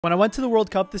When I went to the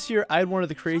World Cup this year, I had one of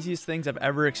the craziest things I've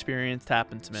ever experienced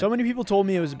happen to me. So many people told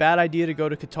me it was a bad idea to go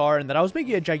to Qatar and that I was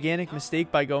making a gigantic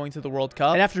mistake by going to the World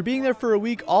Cup. And after being there for a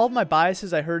week, all of my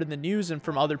biases I heard in the news and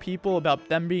from other people about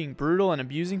them being brutal and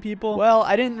abusing people, well,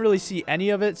 I didn't really see any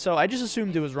of it, so I just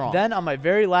assumed it was wrong. Then on my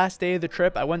very last day of the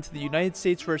trip, I went to the United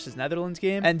States versus Netherlands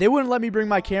game, and they wouldn't let me bring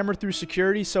my camera through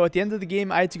security, so at the end of the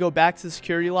game, I had to go back to the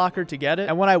security locker to get it.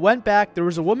 And when I went back, there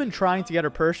was a woman trying to get her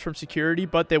purse from security,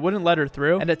 but they wouldn't let her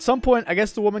through. And at some point, I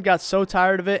guess the woman got so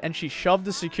tired of it and she shoved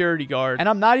the security guard. And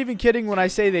I'm not even kidding when I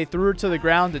say they threw her to the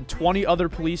ground and 20 other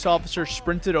police officers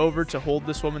sprinted over to hold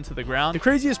this woman to the ground. The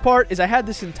craziest part is I had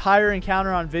this entire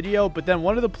encounter on video, but then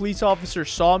one of the police officers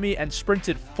saw me and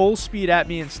sprinted full speed at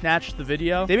me and snatched the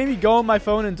video. They made me go on my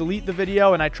phone and delete the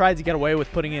video, and I tried to get away with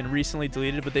putting in recently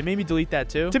deleted, but they made me delete that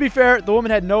too. To be fair, the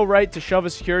woman had no right to shove a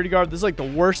security guard. This is like the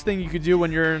worst thing you could do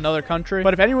when you're in another country.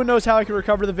 But if anyone knows how I can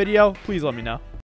recover the video, please let me know.